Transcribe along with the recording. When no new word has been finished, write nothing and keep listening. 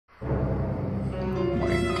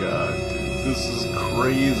This is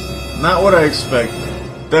crazy. Not what I expected.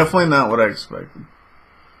 Definitely not what I expected.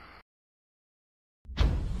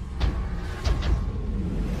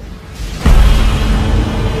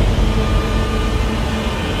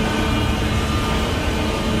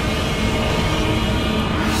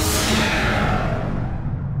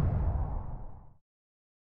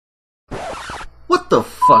 What the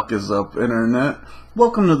fuck is up, internet?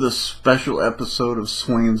 Welcome to this special episode of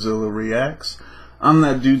Swainzilla Reacts. I'm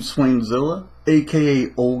that dude Swainzilla,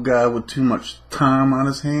 aka old guy with too much time on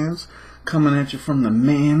his hands, coming at you from the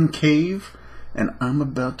man cave, and I'm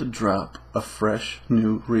about to drop a fresh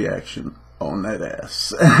new reaction on that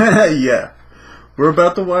ass. Yeah, we're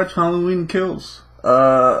about to watch Halloween Kills.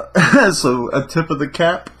 So a tip of the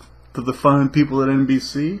cap to the fine people at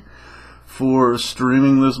NBC for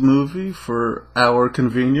streaming this movie for our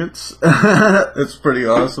convenience. It's pretty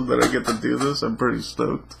awesome that I get to do this. I'm pretty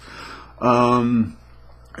stoked.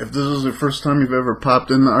 If this is the first time you've ever popped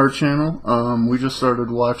into our channel, we just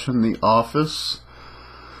started watching The Office.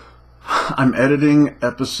 I'm editing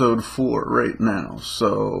episode 4 right now,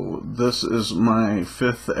 so this is my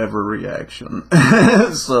 5th ever reaction.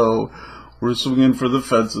 So we're swinging for the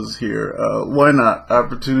fences here. Why not?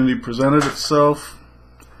 Opportunity presented itself,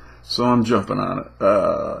 so I'm jumping on it.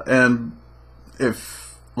 And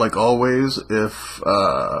if, like always, if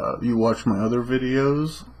you watch my other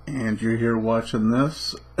videos and you're here watching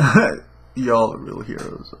this, y'all are real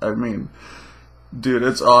heroes. I mean, dude,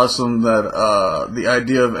 it's awesome that the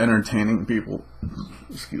idea of entertaining people,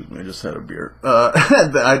 excuse me, I just had a beer,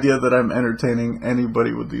 the idea that I'm entertaining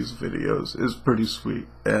anybody with these videos is pretty sweet,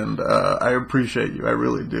 and I appreciate you, I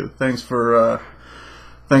really do. Thanks for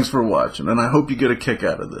watching, and I hope you get a kick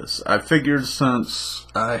out of this. I figured since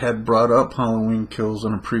I had brought up Halloween Kills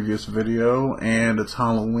in a previous video, and it's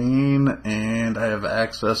Halloween, and I have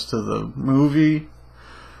access to the movie,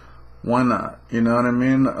 why not? You know what I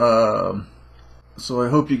mean? So I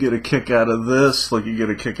hope you get a kick out of this, like you get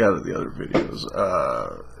a kick out of the other videos.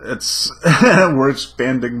 We're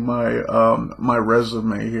expanding my my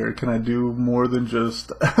resume here. Can I do more than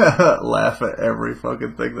just laugh at every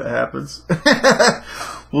fucking thing that happens?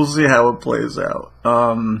 We'll see how it plays out.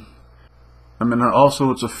 I mean,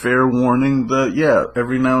 also it's a fair warning that, yeah,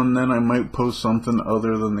 every now and then I might post something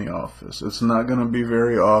other than The Office. It's not going to be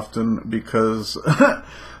very often because I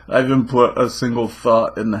haven't put a single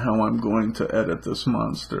thought into how I'm going to edit this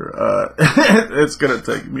monster. It's going to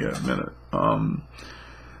take me a minute.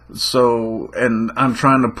 And I'm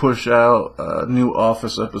trying to push out a new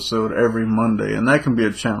Office episode every Monday, and that can be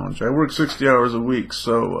a challenge. I work 60 hours a week,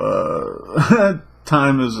 so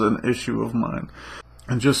time is an issue of mine.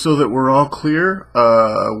 And just so that we're all clear,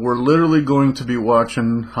 we're literally going to be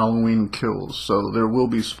watching Halloween Kills, so there will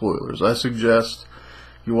be spoilers. I suggest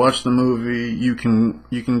you watch the movie. You can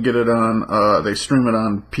get it on, they stream it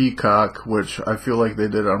on Peacock, which I feel like they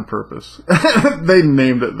did on purpose. They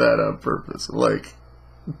named it that on purpose, like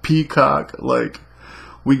Peacock, like,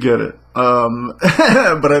 we get it.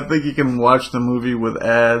 But I think you can watch the movie with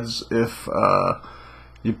ads if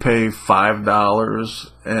you pay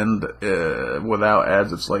 $5, and without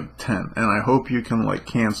ads it's like $10. And I hope you can like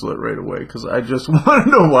cancel it right away, because I just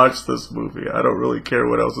wanted to watch this movie. I don't really care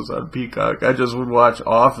what else is on Peacock. I just would watch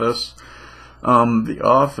Office, The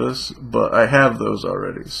Office, but I have those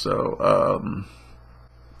already. So,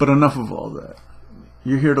 but enough of all that.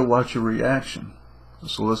 You're here to watch a reaction,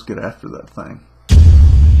 so let's get after that thing.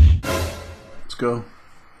 Let's go.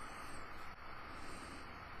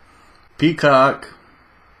 Peacock.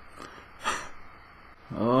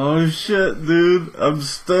 Oh shit, dude, I'm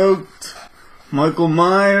stoked. Michael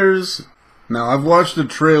Myers. Now, I've watched the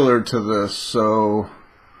trailer to this, so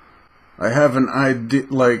I have an idea.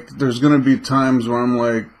 Like, there's gonna be times where I'm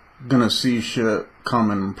like gonna see shit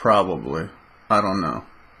coming, probably. I don't know.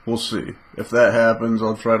 We'll see. If that happens,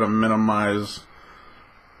 I'll try to minimize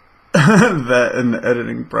that in the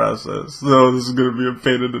editing process. So this is gonna be a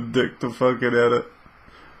pain in the dick to fucking edit.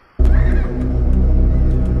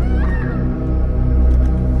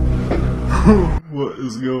 What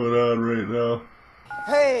is going on right now?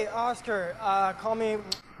 Hey, Oscar, call me.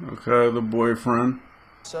 Okay, the boyfriend.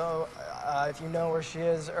 So, if you know where she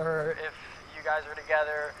is, or if you guys are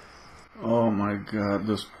together. Oh my god,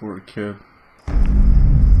 this poor kid.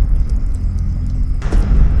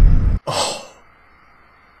 Oh.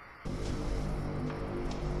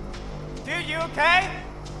 Dude, you okay?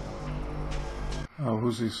 Oh,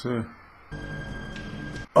 who's he say?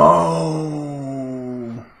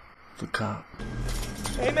 Oh, the cop.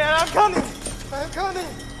 Hey man, I'm coming! I'm coming!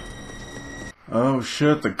 Oh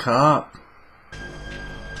shit, the cop.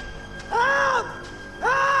 Help!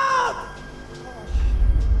 Help!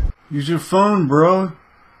 Use your phone, bro.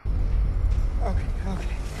 Okay.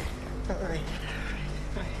 Alright.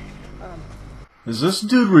 Is this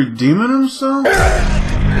dude redeeming himself?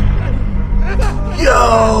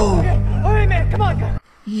 Yo! Alright, man, come on.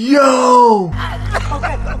 Yo!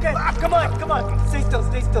 Okay. Come on. Stay still.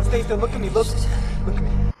 Look at me. Bro,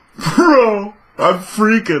 I'm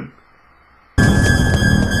freaking.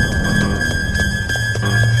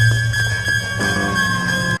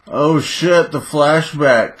 Oh shit, the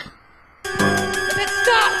flashback.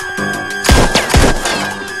 Stop!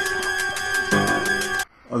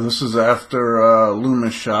 Oh, this is after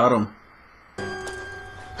Loomis shot him.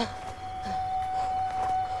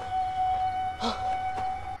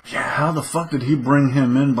 Yeah, how the fuck did he bring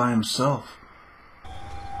him in by himself?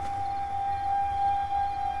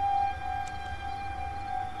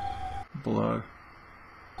 Blood.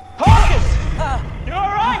 Hawkins! You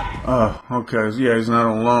alright? Oh, okay. Yeah, he's not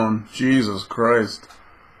alone. Jesus Christ.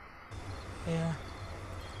 Yeah.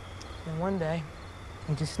 And one day,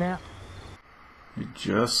 he just snapped. He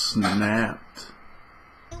just snapped.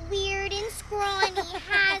 Weird and scrawny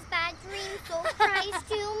has bad dreams, so cries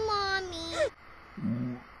to mommy.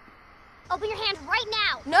 Open your hands right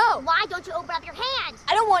now. No. Why don't you open up your hands?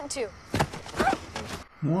 I don't want to.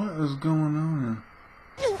 What is going on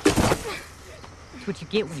That's what you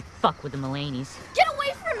get when you fuck with the Mulaney's. Get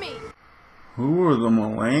away from me! here? Who are the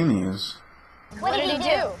Mulaney's? What did he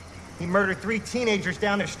do? He murdered 3 teenagers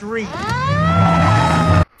down the street.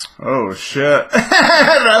 Oh shit.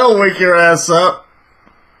 That'll wake your ass up.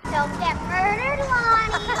 Don't get murdered,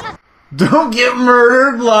 Lonnie. Don't get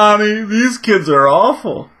murdered, Lonnie. These kids are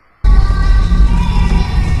awful.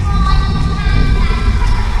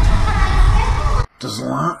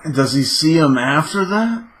 Does he see him after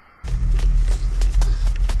that?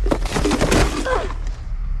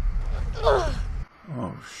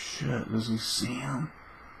 Oh shit, does he see him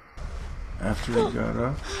after he got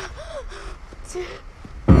up?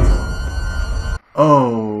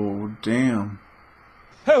 Oh, damn.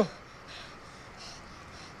 Who?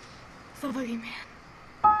 The boogeyman.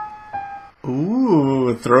 Ooh,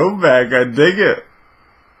 a throwback. I dig it.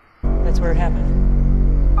 That's where it happened.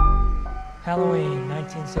 Halloween,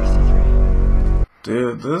 1963.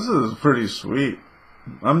 Dude, this is pretty sweet.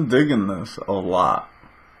 I'm digging this a lot.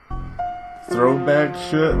 Throwback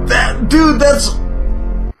shit.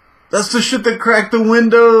 That's the shit that cracked the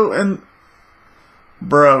window and...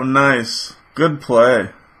 Bro, nice. Good play.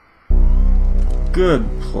 Good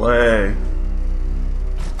play.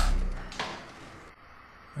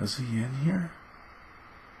 Is he in here?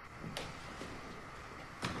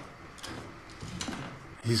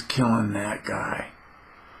 He's killing that guy.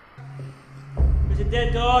 There's a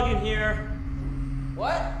dead dog in here.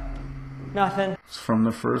 What? Nothing. It's from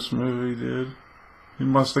the first movie, dude. He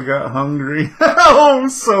must have got hungry. Oh, I'm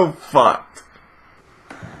so fucked.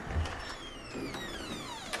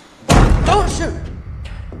 Don't shoot!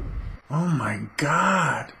 Oh my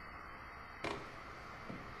god.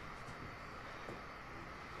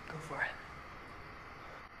 Go for it.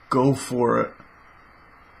 Go for it.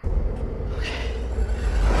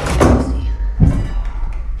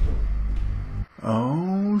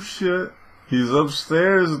 Oh shit. He's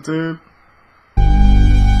upstairs, dude.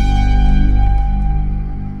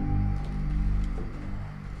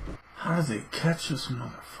 How did they catch this motherfucker?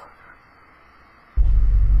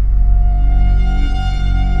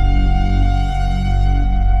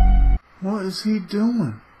 What is he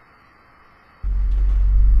doing?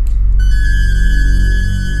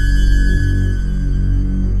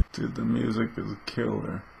 Dude, the music is a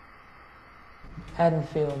killer.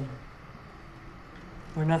 Haddonfield.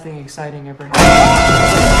 Where nothing exciting ever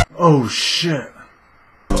Oh shit.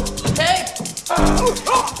 Hey!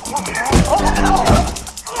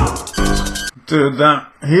 Dude,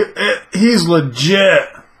 he's legit.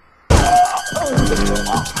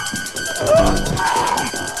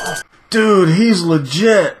 Dude, he's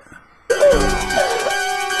legit.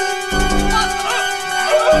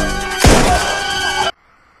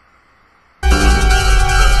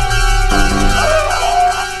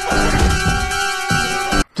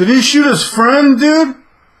 Did he shoot his friend, dude?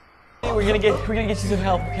 We're gonna get you some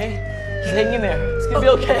help, okay? Just hang in there. It's gonna be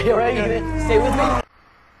okay, alright? You gonna stay with me?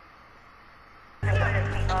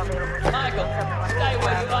 Michael, stay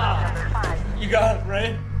where you are. You got it,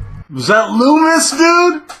 right? Was that Loomis,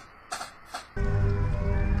 dude?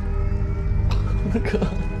 Oh my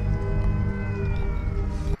god.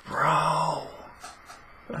 Bro,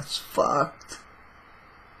 that's fucked.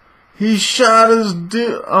 He shot his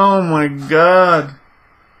dude. Oh my god.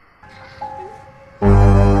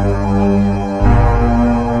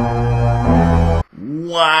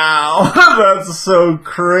 Wow, that's so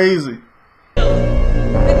crazy.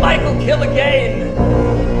 Did Michael kill again?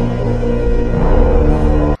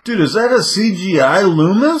 Dude, is that a CGI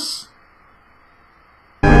Loomis?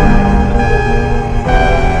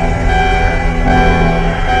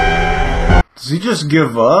 Does he just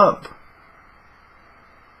give up?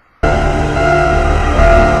 He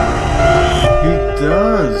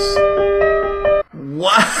does.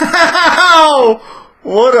 Wow!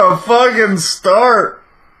 What a fucking start!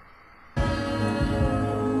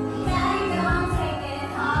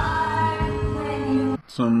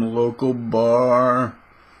 Some local bar,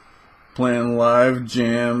 playing live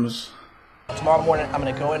jams. Tomorrow morning, I'm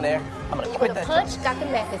gonna go in there. I'm gonna quit that job. Punch Dr.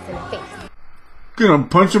 Mathis in the face. Gonna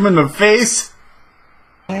punch him in the face?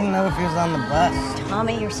 I don't even know if he was on the bus.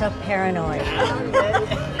 Tommy, you're so paranoid.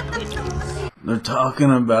 They're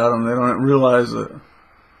talking about him, they don't realize it.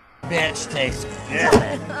 Bitch tastes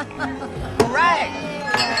good. Right.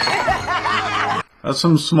 That's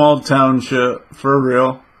some small town shit, for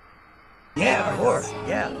real. Yeah, of course.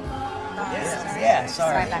 Yeah. Yeah,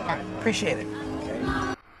 sorry. Sorry about that. Appreciate it.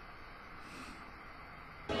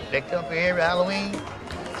 Picked up for every Halloween.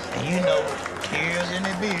 And you know, tears in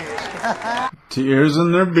their beers. Tears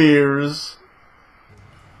in their beers.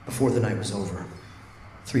 Before the night was over,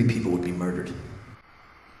 3 people would be murdered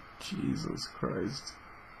Jesus Christ.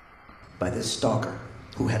 by this stalker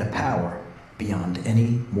who had a power beyond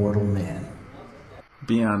any mortal man.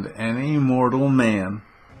 Beyond any mortal man.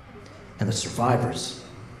 And the survivors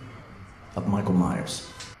of Michael Myers.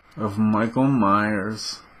 Of Michael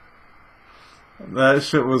Myers. That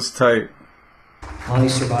shit was tight. Lonnie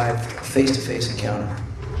survived a face-to-face encounter.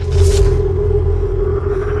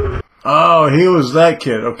 Oh, he was that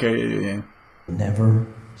kid. Okay, yeah. Never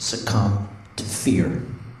succumb to fear.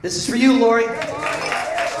 This is for you, Lori.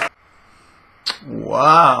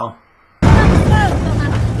 Wow.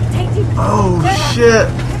 Oh, shit.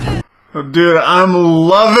 Oh, dude, I'm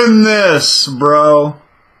loving this, bro.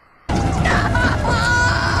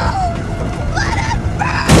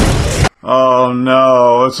 Oh,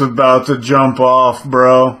 no. It's about to jump off,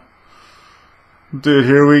 bro. Dude,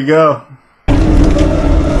 here we go.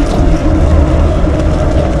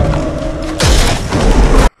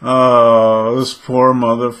 Oh, this poor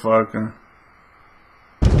motherfucker.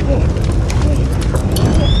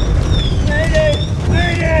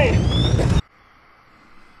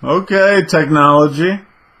 Okay, technology.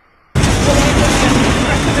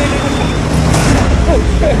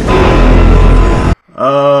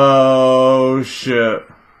 Oh, shit.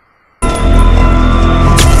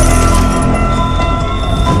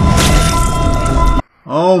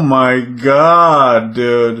 Oh my god,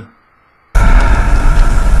 dude.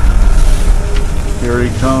 Here he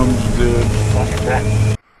comes, dude.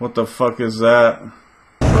 What the fuck is that?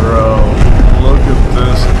 Bro, look at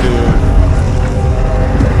this, dude.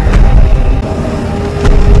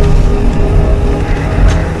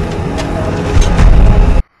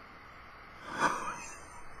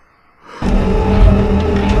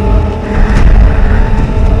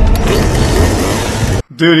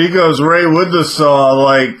 Dude, he goes right with the saw,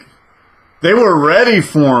 like, they were ready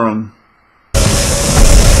for him.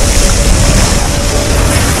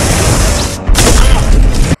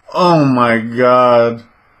 Oh my god.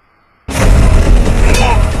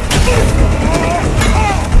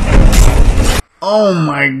 Oh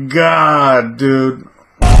my god, dude.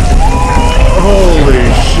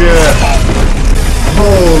 Holy shit.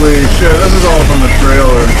 Holy shit. This is all from the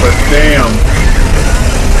trailer, but damn.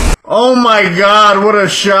 Oh my god, what a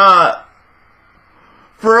shot.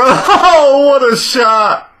 Bro, what a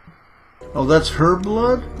shot. Oh, that's her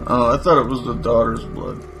blood? Oh, I thought it was the daughter's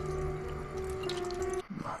blood.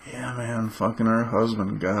 Yeah, man, fucking her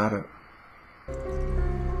husband got it.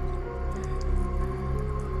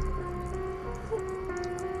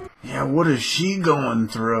 Yeah, what is she going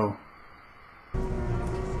through?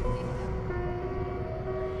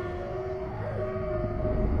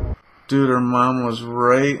 Dude, her mom was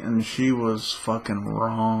right and she was fucking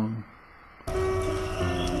wrong.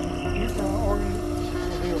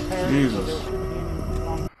 Jesus.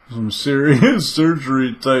 Some serious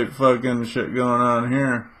surgery type fucking shit going on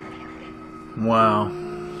here. Wow.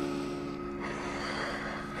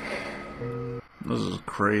 This is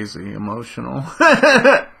crazy emotional.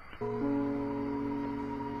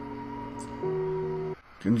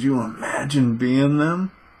 Can you imagine being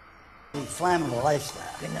them? Flammable lifestyle.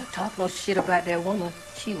 You're not talk no shit about that woman.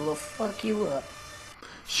 She will fuck you up.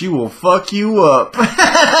 She will fuck you up.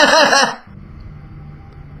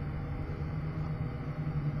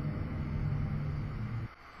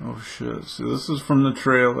 Oh shit. See, this is from the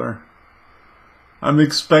trailer. I'm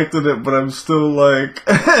expecting it, but I'm still like,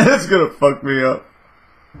 it's gonna fuck me up.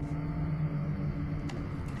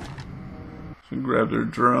 She grabbed her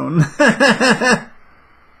drone.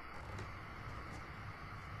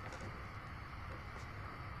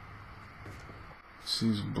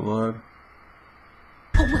 Sees blood.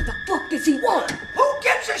 Oh, what the fuck does he want? Who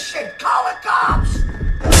gives a shit? Call the cops!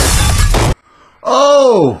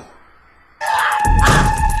 Oh!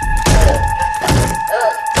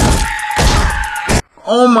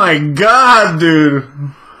 Oh my god, dude!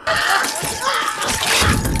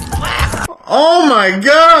 Oh my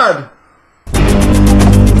god!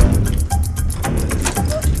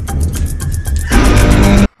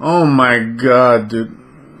 Oh my god, dude.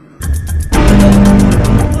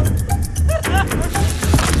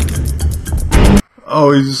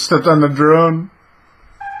 Oh, he just stepped on the drone?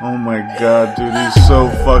 Oh my god, dude, he's so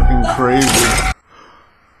fucking crazy.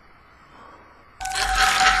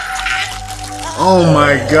 Oh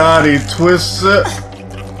my god, he twists it.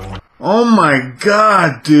 Oh my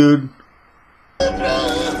god, dude.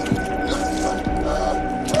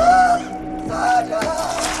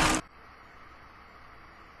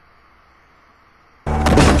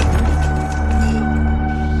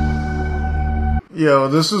 Yo,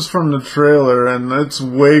 this is from the trailer, and it's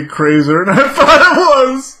way crazier than I thought it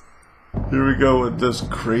was! Here we go with this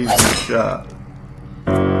crazy shot.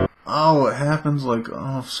 Oh, it happens like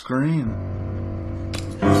off screen.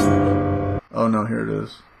 Oh no, here it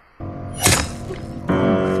is. Oh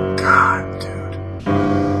my god, dude.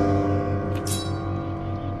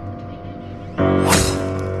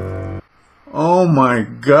 Oh my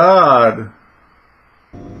god.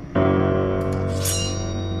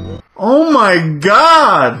 Oh my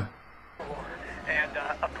god! And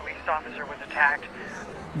a police officer was attacked.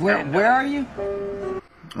 Where are you?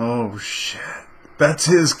 Oh shit. That's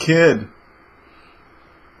his kid.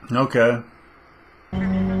 Okay.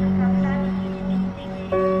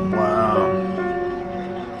 Wow.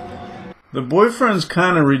 The boyfriend's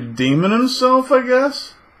kind of redeeming himself, I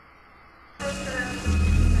guess?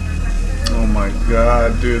 Oh my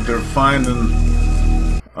god, dude, they're finding...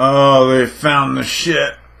 Oh, they found the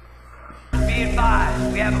shit. Be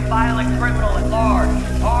advised, we have a violent criminal at large,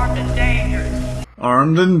 armed and dangerous.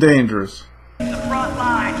 Armed and dangerous. The front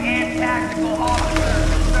line and tactical officers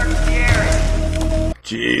to search the area.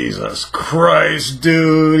 Jesus Christ,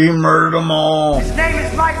 dude, he murdered them all. His name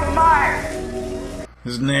is Michael Myers.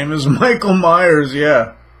 His name is Michael Myers,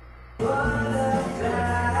 yeah.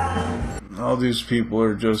 All these people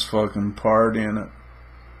are just fucking partying it.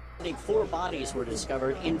 4 bodies were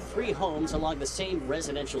discovered in 3 homes along the same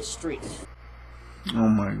residential street. Oh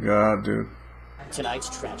my god, dude. Tonight's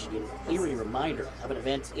tragedy, an eerie reminder of an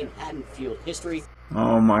event in Haddonfield history.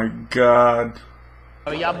 Oh my god.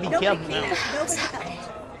 Oh, y'all be careful now.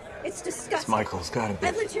 It's disgusting. Michael's gotta be.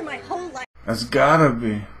 I've lived here my whole life. That's gotta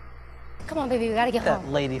be. Come on, baby, we gotta get home.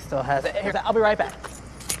 That lady still has it. Here, I'll be right back.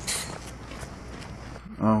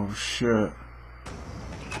 Oh shit.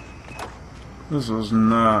 This was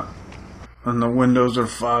not. And the windows are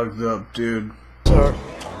fogged up, dude. Sir,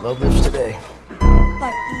 love lives today.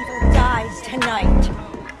 But evil dies tonight.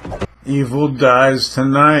 Evil dies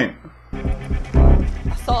tonight.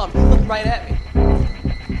 I saw him. He looked right at me.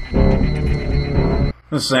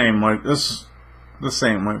 The same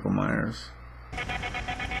Michael Myers.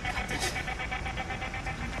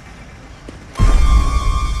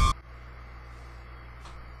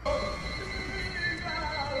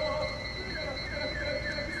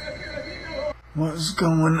 What is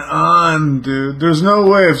going on, dude? There's no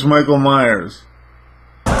way it's Michael Myers.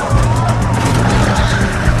 Damn,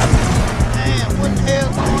 what the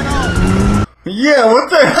hell's going on? Yeah, what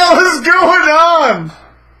the hell is going on?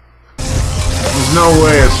 There's no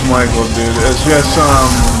way it's Michael, dude.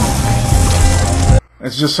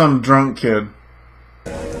 It's just some drunk kid.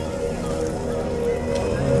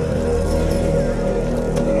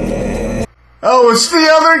 Oh, it's the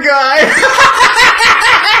other guy!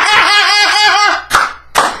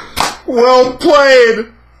 Well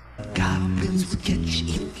played! Goblins will get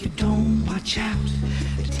you if you don't watch out.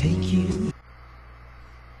 Take you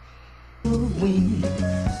away.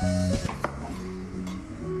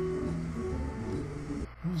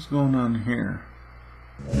 What's going on here?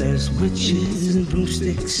 There's witches and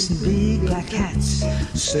broomsticks and big black hats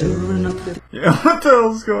stirring up the... Yeah, what the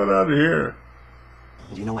hell's going on here?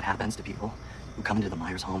 Do you know what happens to people who come into the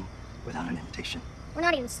Myers home without an invitation? We're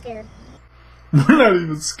not even scared. We're not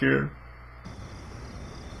even scared.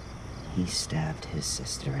 He stabbed his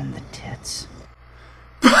sister in the tits.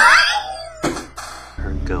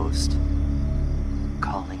 Her ghost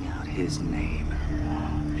calling out his name.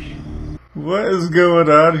 What is going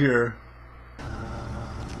on here?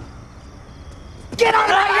 Get out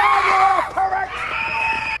of my yard, you little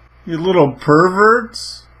pervert! You little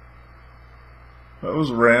perverts? That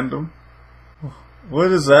was random.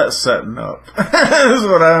 What is that setting up? Is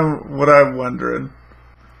what I'm wondering.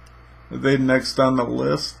 Are they next on the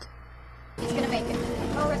list? He's gonna make it.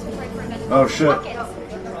 Oh shit.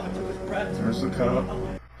 There's the cop.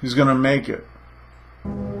 He's gonna make it.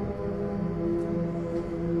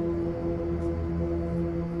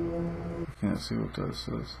 Can't see what that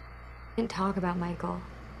says. I didn't talk about Michael.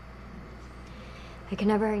 I can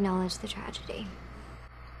never acknowledge the tragedy.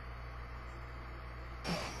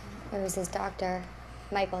 It was his doctor,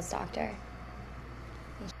 Michael's doctor.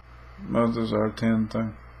 Mother's Artan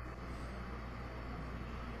thing.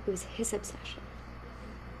 It was his obsession.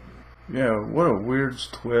 Yeah, what a weird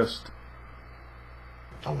twist.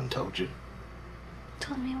 No one told you.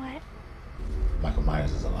 Told me what? Michael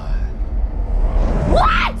Myers is alive.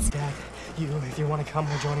 What? Dad, if you want to come,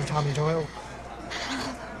 we're joining Tommy Doyle.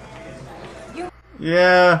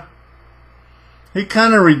 Yeah. He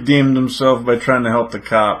kind of redeemed himself by trying to help the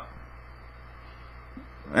cop.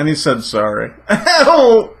 And he said sorry.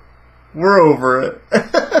 Oh, we're over it.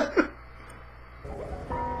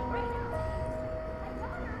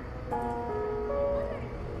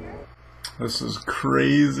 This is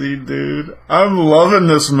crazy, dude. I'm loving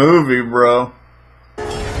this movie, bro.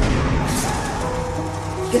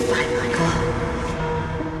 Goodbye, Michael.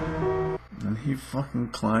 And he fucking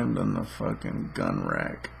climbed on the fucking gun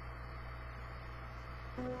rack.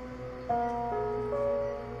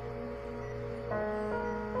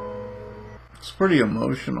 It's pretty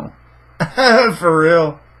emotional. For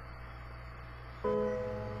real.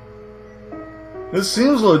 This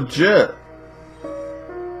seems legit.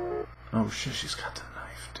 Oh shit, she's got the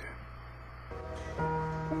knife, dude.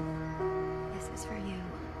 This is for you,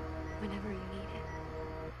 whenever you need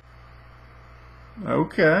it.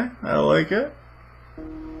 Okay, I like it.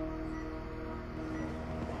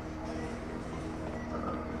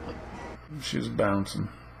 She's bouncing.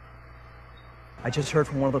 I just heard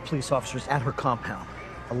from one of the police officers at her compound.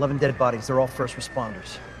 11 dead bodies, they're all first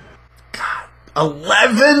responders. God,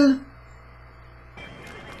 11?!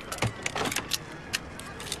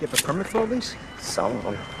 You have a permit for all these? Some of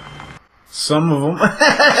them. Some of them.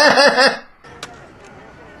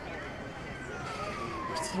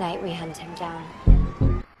 Tonight we hunt him down.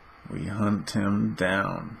 We hunt him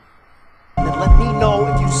down. Then let me know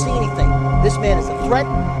if you see anything. This man is a threat,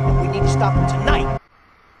 and we need to stop him tonight.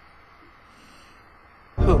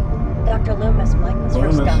 Who? Dr. Loomis, Michael's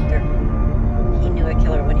first doctor. He knew a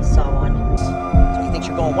killer when he saw one. So you think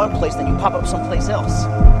you're going one place, then you pop up someplace else.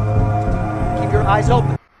 Keep your eyes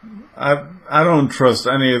open. I don't trust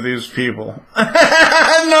any of these people. None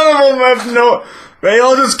of them have no... They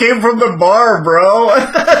all just came from the bar, bro.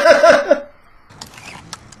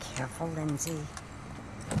 Careful, Lindsay.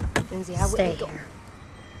 Lindsay, I Stay wouldn't go. here.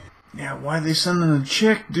 Yeah, why are they sending a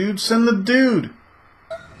chick, dude? Send the dude.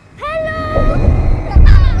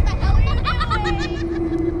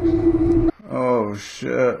 Oh,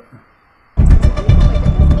 shit.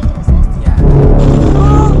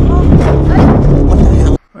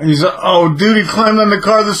 He's oh, dude, he climbed on the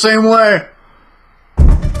car the same way.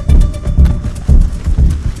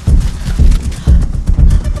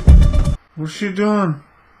 What's she doing?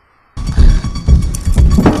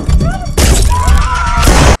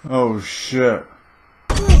 Oh, shit.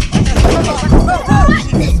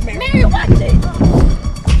 Mary, watch it!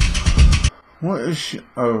 What is she?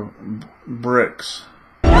 Oh, bricks.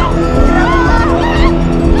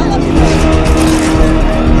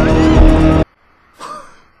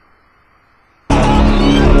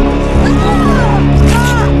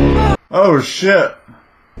 Oh, shit.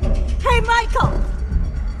 Hey, Michael!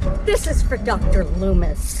 This is for Dr.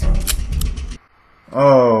 Loomis.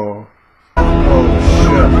 Oh. Oh,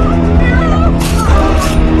 shit.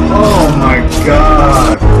 Oh, my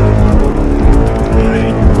God.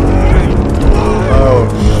 Oh,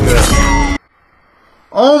 shit.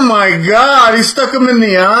 Oh, my God. He stuck him in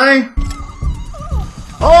the eye?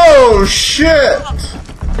 Oh, shit.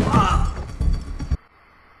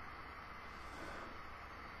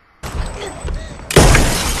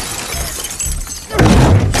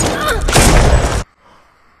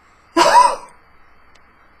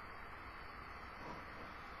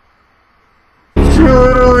 She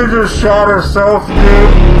literally just shot herself, dude.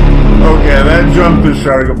 Okay, that jumped the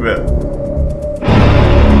shark a bit.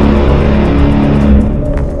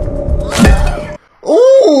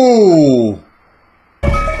 Ooh!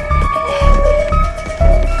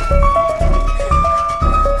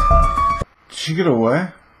 Did she get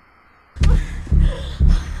away?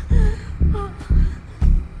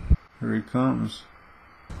 Here he comes.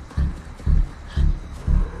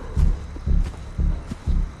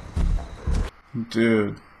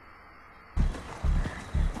 Dude.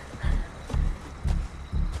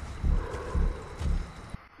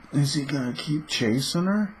 Is he gonna keep chasing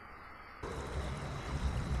her?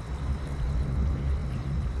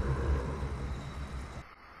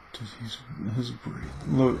 Dude, his breath.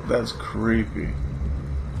 Look, that's creepy.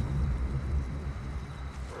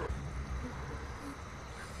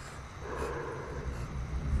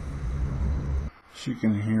 She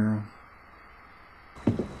can hear him.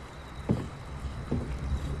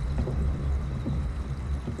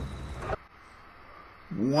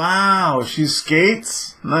 Wow, she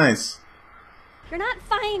skates? Nice. You're not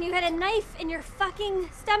fine. You had a knife in your fucking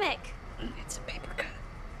stomach. It's a paper cut.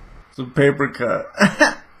 It's a paper cut.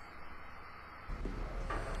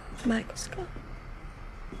 Michael's gone.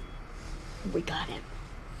 We got him.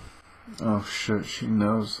 Oh shit, she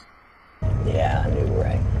knows. Yeah, I knew,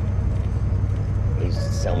 right? He used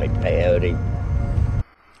to sell me peyote.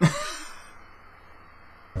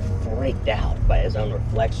 Freaked out by his own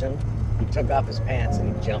reflection, he took off his pants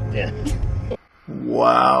and he jumped in.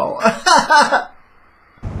 Wow.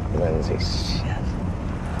 Lindsay, shit.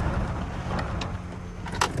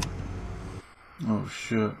 Oh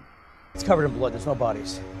shit. It's covered in blood. There's no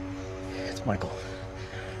bodies. It's Michael.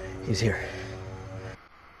 He's here.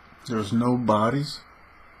 There's no bodies?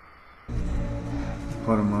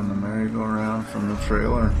 Put him on the merry-go-round from the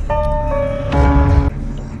trailer.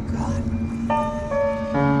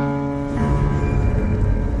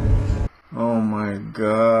 Oh my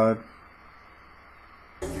god.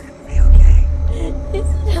 He's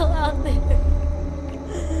still out there.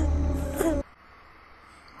 Oh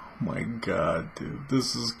my god, dude.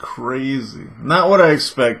 This is crazy. Not what I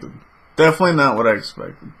expected. Definitely not what I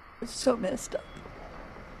expected. It's so messed up.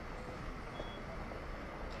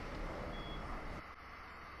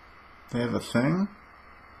 They have a thing?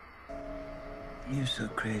 You're so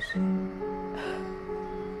crazy.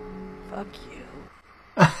 Fuck you.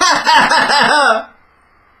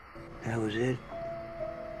 That was it.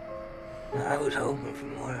 I was hoping for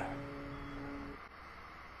more.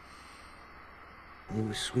 You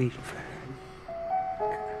were sweet, friend.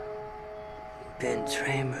 Ben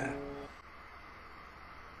Tramer.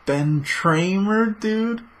 Ben Tramer,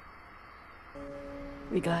 dude?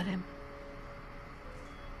 We got him.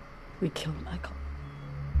 We killed Michael.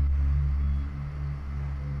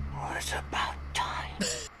 Well, it's about time.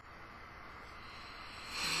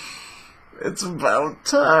 It's about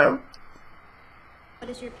time. What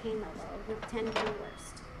is your pain level? With 10 being the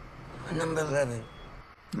worst. Number 11.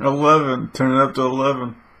 11. Turn it up to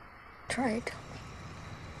 11. Tried.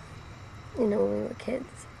 You know, when we were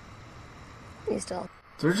kids. We used to all...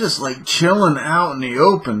 They're just like chilling out in the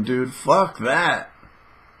open, dude. Fuck that.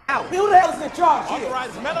 Who the hell is in charge here?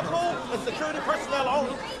 Authorized medical and security personnel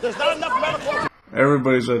only. There's not enough medical.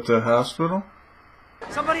 Everybody's at the hospital?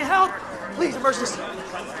 Somebody help! Please, emergency.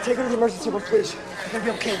 Take her to the emergency room, please. You're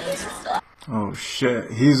gonna be okay. Oh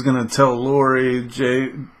shit. He's gonna tell Lori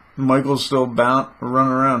Michael's still running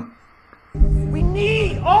around. We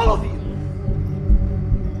need all of you.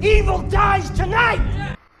 Evil dies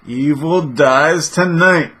tonight. Evil dies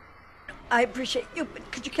tonight. I appreciate you,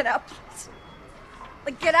 but could you get out, please?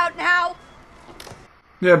 Like, get out now!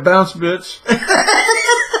 Yeah, bounce, bitch.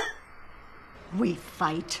 We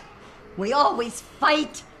fight. We always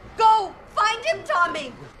fight. Go! Find him,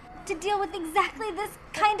 Tommy! To deal with exactly this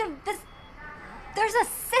kind of... There's a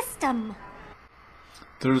system.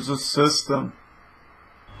 There's a system.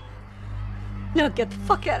 No, get the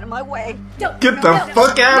fuck out of my way. Get the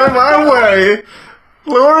fuck out of my way!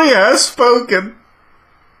 Lori has spoken.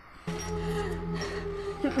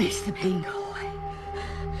 It makes the pain go away.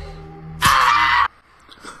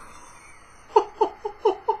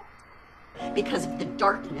 Because of the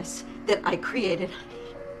darkness that I created.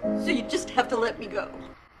 So you just have to let me go.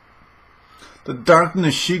 The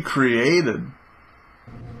darkness she created.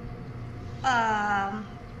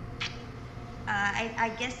 I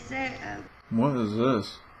guess What is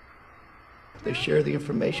this? They share the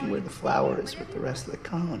information where the flower is with the rest of the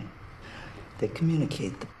colony. They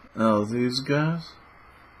communicate. Oh, these guys?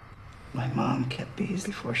 My mom kept bees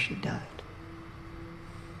before she died.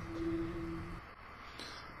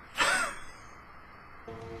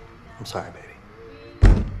 I'm sorry, baby.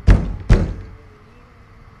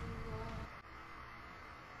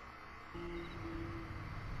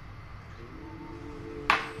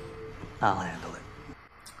 I'll handle it.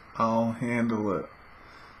 I'll handle it.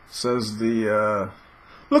 Says the,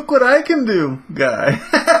 look what I can do guy.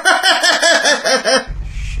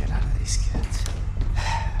 Shit out of these kids.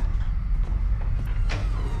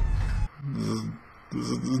 This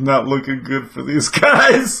is not looking good for these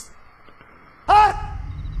guys.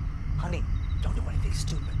 Honey, don't do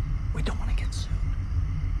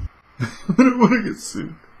I don't want to get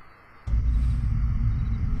sued.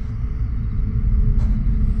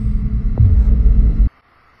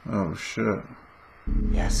 Oh shit.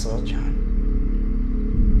 Yes, little John.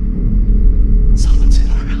 Someone's in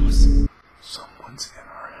our house. Someone's in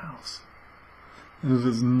our house. It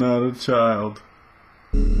is not a child.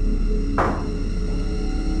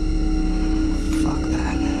 Fuck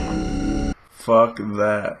that. Fuck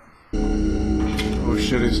that. Oh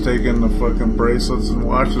shit, he's taking the fucking bracelets and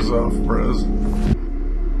watches off, bros.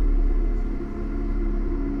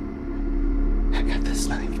 I got this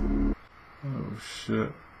knife. Oh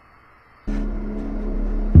shit.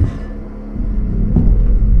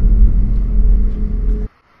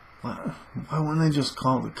 Why wouldn't they just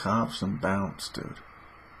call the cops and bounce, dude?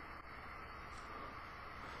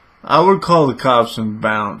 I would call the cops and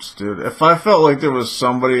bounce, dude. If I felt like there was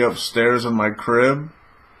somebody upstairs in my crib,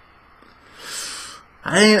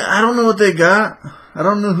 I don't know what they got. I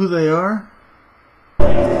don't know who they are.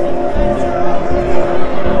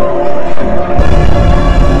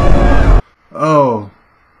 Oh.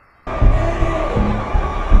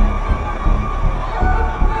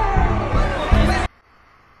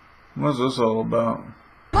 What's this all about?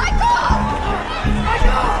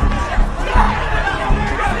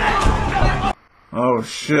 Oh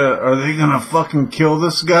shit, are they gonna fucking kill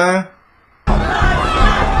this guy?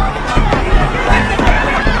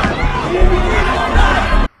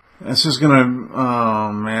 It's just gonna...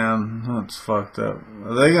 Oh man, that's fucked up.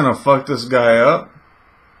 Are they gonna fuck this guy up?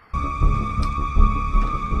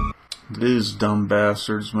 These dumb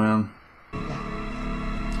bastards, man.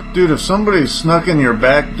 Dude, if somebody snuck in your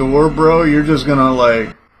back door, bro, you're just gonna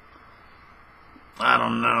like... I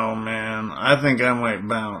don't know, man. I think I might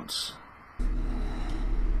bounce.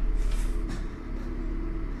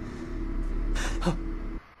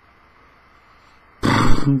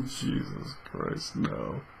 Jesus Christ,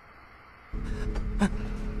 no.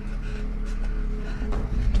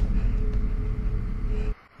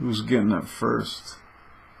 Who's getting it first?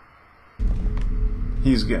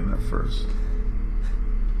 He's getting it first.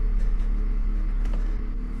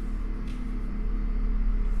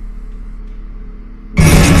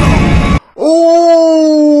 Oh!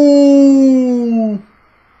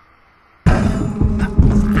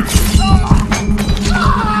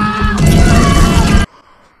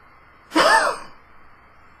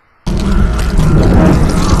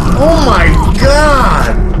 Oh my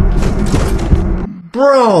God!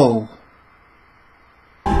 Bro!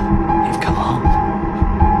 You've come home.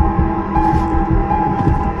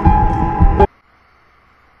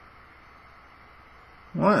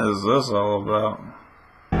 What is this all about?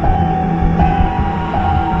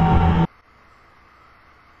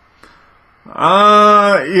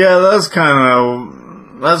 Yeah, that's kind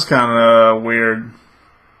of weird.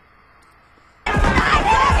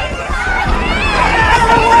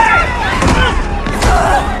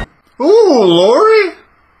 Ooh, Lori?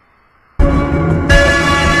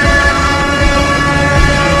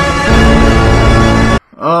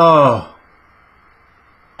 Oh.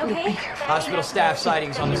 Okay. Hospital staff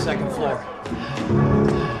sightings on the second floor.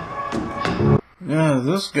 Yeah,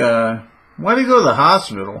 this guy. Why'd he go to the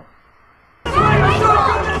hospital?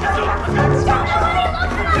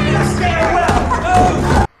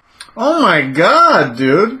 Oh my God,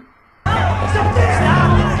 dude.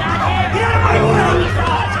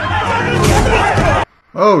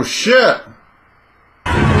 Oh shit.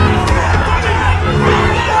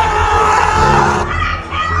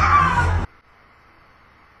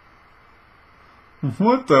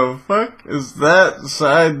 What the fuck is that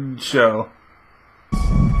sideshow?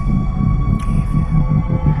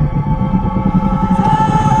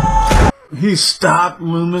 He stopped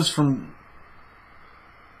Loomis from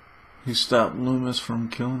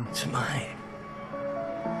killing him. It's mine.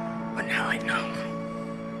 But now I know.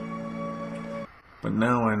 But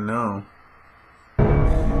now I know.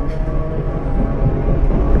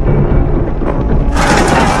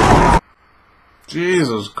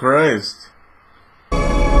 Jesus Christ.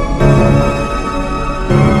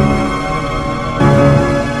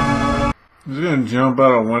 He's gonna jump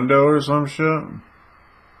out a window or some shit?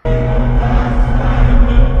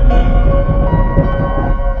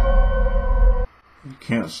 You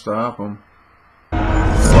can't stop him.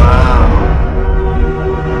 Wow.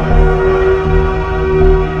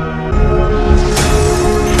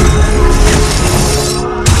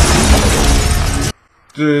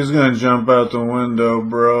 Dude, he's gonna jump out the window,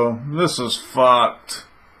 bro. This is fucked.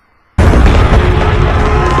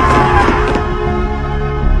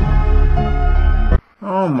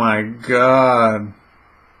 Oh my God.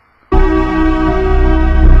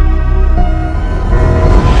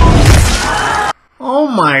 Oh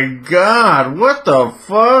my god, what the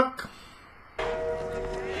fuck?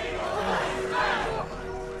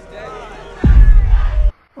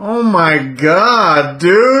 Oh my god,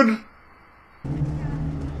 dude.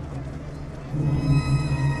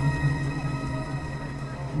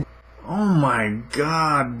 Oh my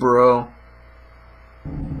god, bro.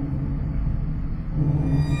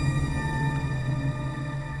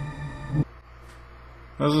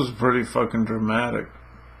 This is pretty fucking dramatic.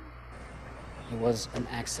 It was an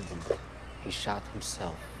accident. He shot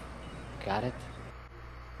himself. Got it?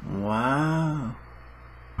 Wow.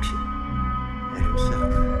 And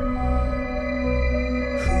himself.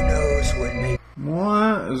 Who knows what may...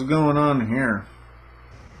 What is going on here?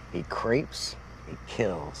 He creeps, he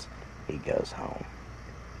kills, he goes home.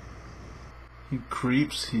 He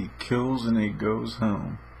creeps, he kills, and he goes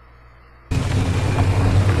home.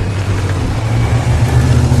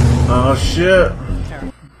 Oh shit.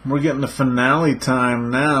 We're getting the finale time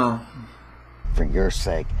now. For your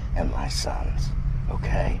sake and my son's,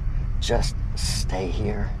 okay? Just stay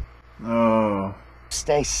here. Oh.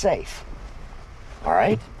 Stay safe. All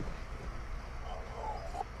right?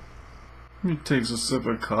 He takes a sip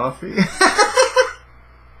of coffee.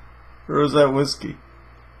 Or is that whiskey?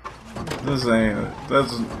 This ain't it.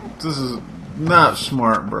 This is not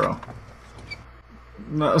smart, bro.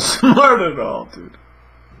 Not smart at all, dude.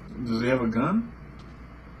 Does he have a gun?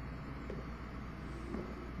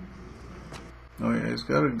 Oh yeah, he's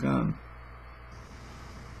got a gun.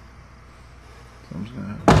 Something's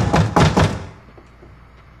gonna happen.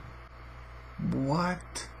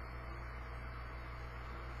 What?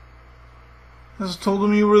 I just told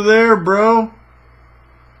him you were there, bro.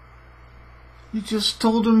 You just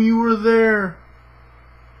told him you were there.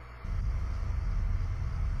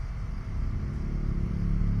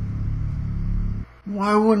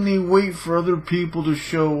 Why wouldn't he wait for other people to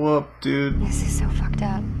show up, dude? This is so fucked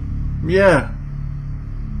up. Yeah.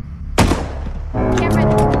 Cameron,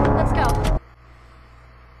 let's go.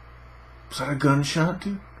 Was that a gunshot,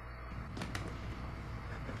 dude?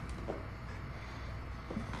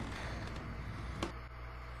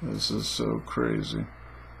 This is so crazy.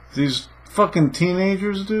 These fucking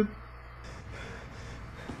teenagers, dude.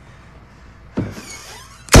 That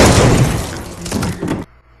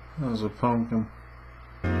was a pumpkin.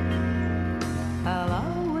 I'll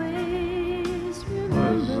always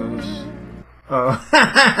What is this? Oh.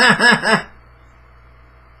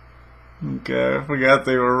 Okay, I forgot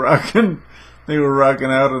they were rocking. They were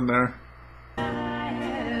rocking out in there.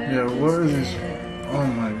 Yeah, what are these? Oh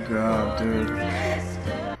my god, dude.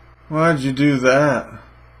 Why'd you do that?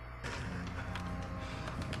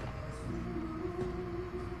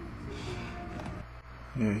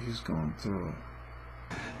 Yeah, he's going through it.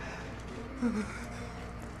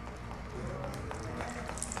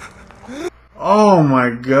 Oh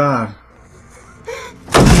my god.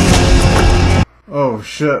 Oh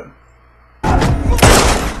shit.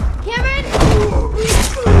 Cameron!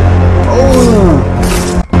 Oh!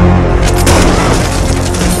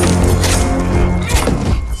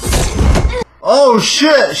 Oh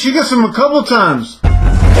shit! She gets him a couple times.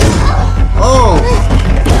 Oh!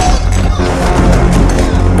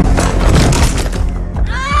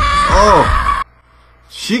 Oh!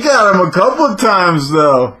 She got him a couple times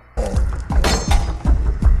though.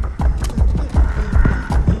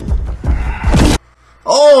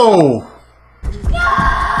 Oh!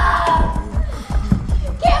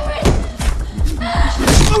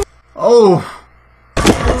 Oh!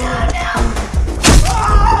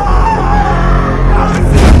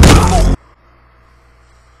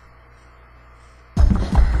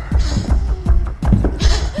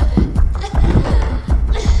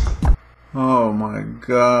 Oh my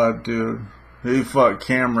god, dude. He fucked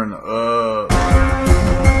Cameron up.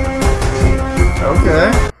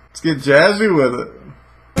 Okay. Let's get jazzy with it.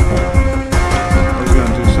 We're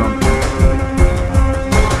gonna do something.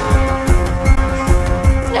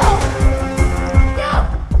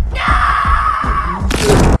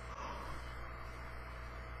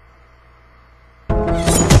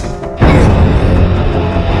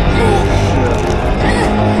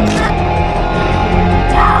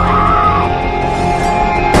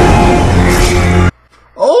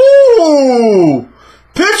 Oh!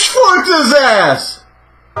 Pitchforked his ass!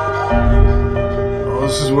 Oh,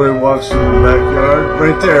 this is where he walks through the backyard.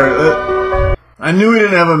 Right there. I knew he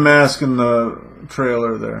didn't have a mask in the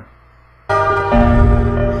trailer there.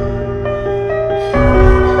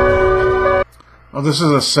 Oh, this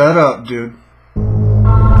is a setup, dude.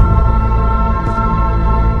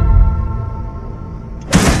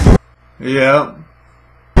 Yep.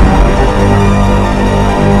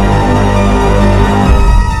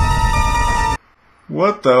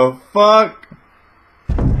 What the fuck?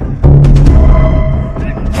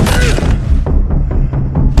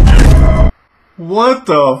 What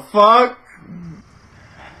the fuck?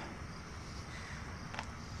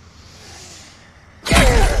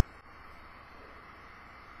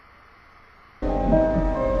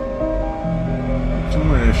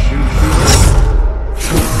 Somebody shoot you.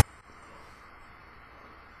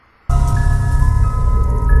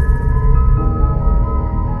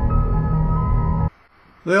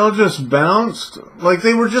 They all just bounced? Like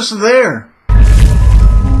they were just there.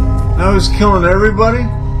 Now he's killing everybody?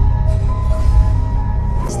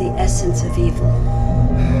 It's the essence of evil.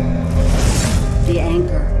 The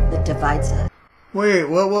anger that divides us. Wait,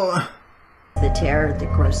 what? The terror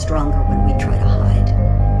that grows stronger when we try to hide.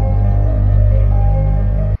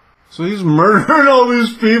 So he's murdering all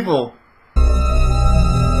these people.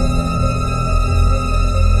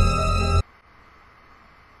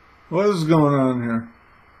 What is going on here?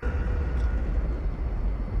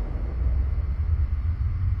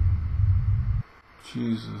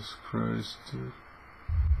 Jesus Christ, dude.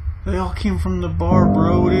 They all came from the bar,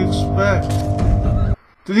 bro. What do you expect?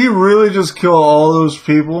 Did he really just kill all those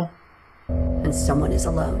people? And someone is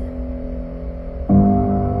alone.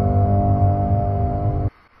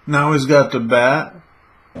 Now he's got the bat.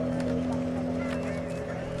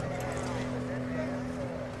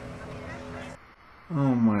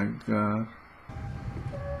 Oh my God.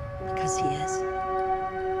 Because he is.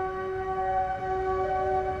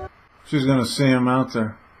 She's gonna see him out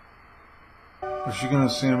there. Is she gonna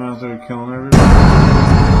see him out there killing everybody?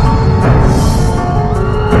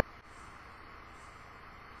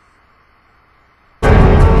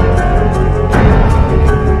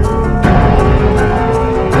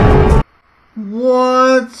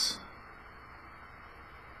 What?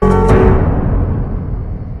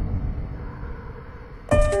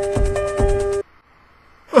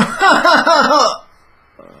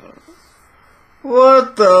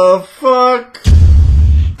 What the fuck?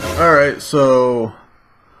 Alright, so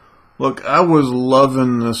look, I was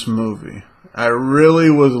loving this movie. I really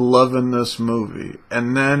was loving this movie.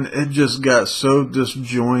 And then it just got so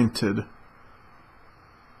disjointed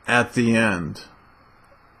at the end.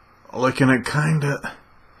 Like, and it kinda,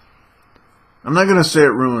 I'm not gonna say it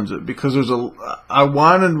ruins it, because there's I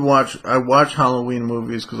watch Halloween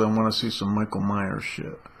movies because I want to see some Michael Myers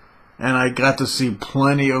shit. And I got to see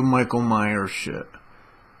plenty of Michael Myers shit.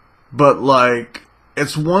 But, like,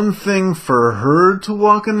 it's one thing for her to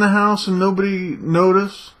walk in the house and nobody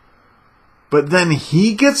notice. But then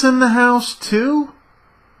he gets in the house too?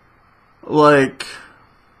 Like,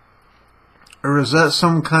 or is that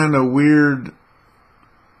some kind of weird,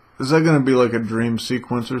 is that going to be like a dream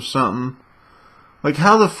sequence or something? Like,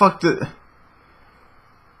 how the fuck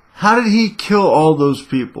how did he kill all those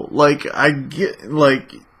people? Like, I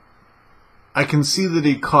can see that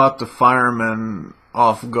he caught the firemen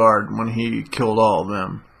off guard when he killed all of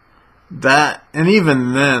them. That, and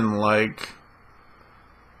even then, like,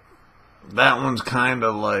 that one's kind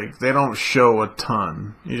of like, they don't show a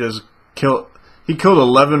ton. He killed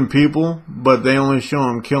 11 people, but they only show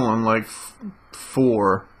him killing like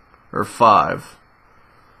 4 or 5.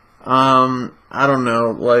 I don't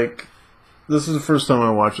know, like, this is the first time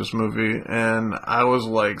I watched this movie, and I was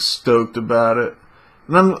like stoked about it.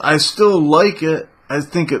 And I still like it. I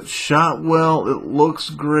think it's shot well. It looks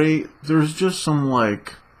great. There's just some,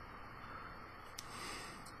 like,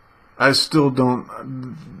 I still don't,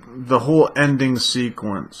 the whole ending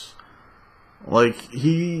sequence. Like,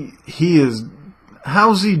 he is,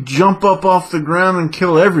 how's he jump up off the ground and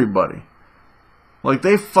kill everybody? Like,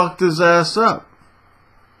 they fucked his ass up.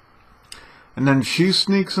 And then she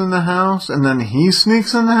sneaks in the house, and then he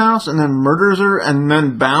sneaks in the house, and then murders her, and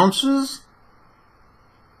then bounces?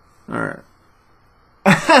 Alright.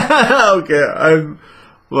 Okay,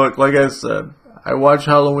 look, like I said, I watch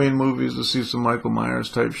Halloween movies to see some Michael Myers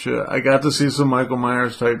type shit. I got to see some Michael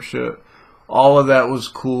Myers type shit. All of that was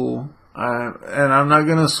cool. And I'm not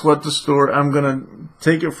gonna sweat the story. I'm gonna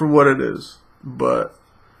take it for what it is. But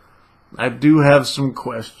I do have some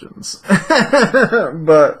questions.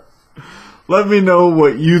 But let me know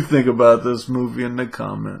what you think about this movie in the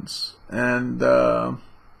comments. And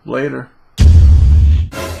later.